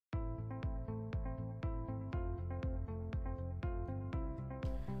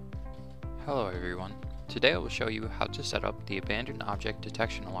Hello everyone. Today I will show you how to set up the abandoned object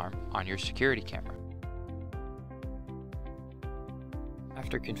detection alarm on your security camera.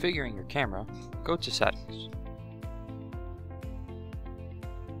 After configuring your camera, go to Settings.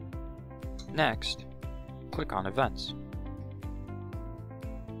 Next, click on Events.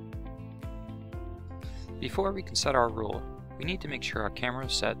 Before we can set our rule, we need to make sure our camera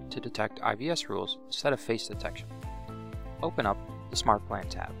is set to detect IVS rules instead of face detection. Open up the Smart Plan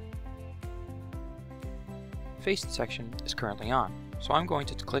tab. Face detection is currently on, so I'm going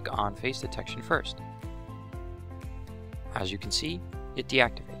to click on face detection first. As you can see, it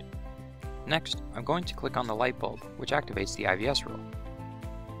deactivated. Next, I'm going to click on the light bulb, which activates the IVS rule.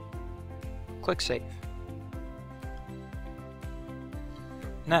 Click Save.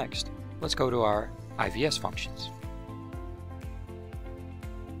 Next, let's go to our IVS functions.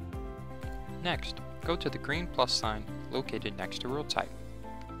 Next, go to the green plus sign located next to rule type.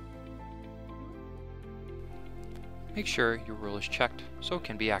 Make sure your rule is checked so it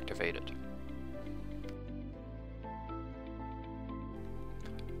can be activated.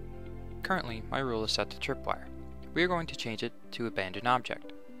 Currently, my rule is set to tripwire. We are going to change it to abandoned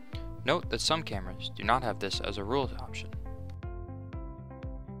object. Note that some cameras do not have this as a rule option.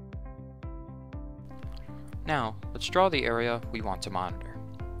 Now, let's draw the area we want to monitor.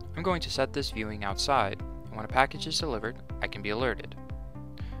 I'm going to set this viewing outside, and when a package is delivered, I can be alerted.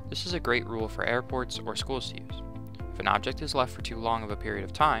 This is a great rule for airports or schools to use. If an object is left for too long of a period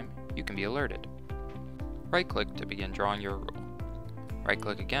of time, you can be alerted. Right-click to begin drawing your rule.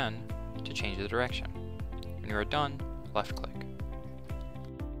 Right-click again to change the direction. When you are done, left-click.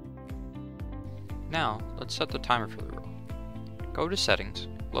 Now, let's set the timer for the rule. Go to Settings,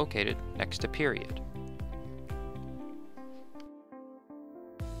 located next to Period.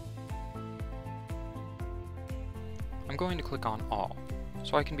 I'm going to click on All,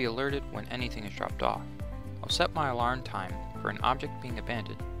 so I can be alerted when anything is dropped off. I'll set my alarm time for an object being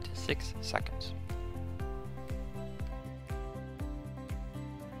abandoned to 6 seconds.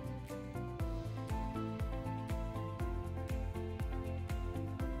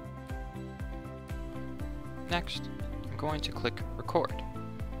 Next, I'm going to click Record.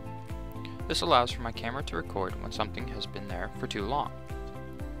 This allows for my camera to record when something has been there for too long.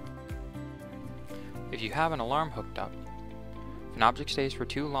 If you have an alarm hooked up, if an object stays for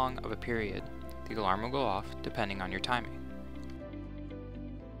too long of a period, the alarm will go off depending on your timing.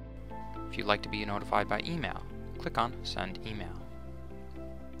 If you'd like to be notified by email, click on Send Email.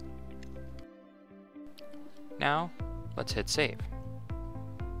 Now, let's hit Save.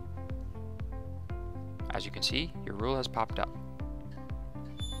 As you can see, your rule has popped up.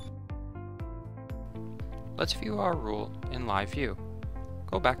 Let's view our rule in Live View.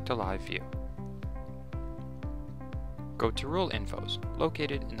 Go back to Live View. Go to Rule Infos,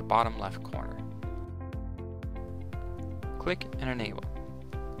 located in the bottom left corner. Click and Enable.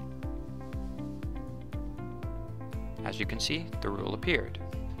 As you can see, the rule appeared.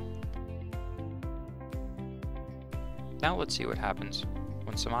 Now let's see what happens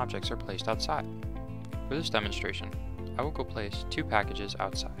when some objects are placed outside. For this demonstration, I will go place 2 packages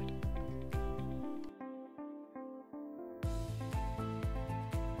outside.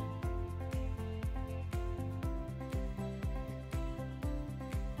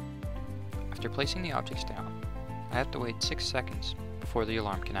 After placing the objects down, I have to wait 6 seconds before the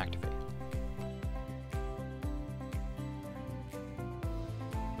alarm can activate.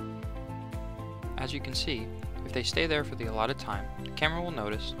 As you can see, if they stay there for the allotted time, the camera will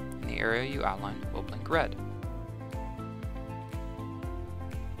notice and the area you outlined will blink red.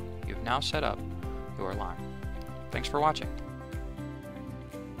 You have now set up your alarm. Thanks for watching.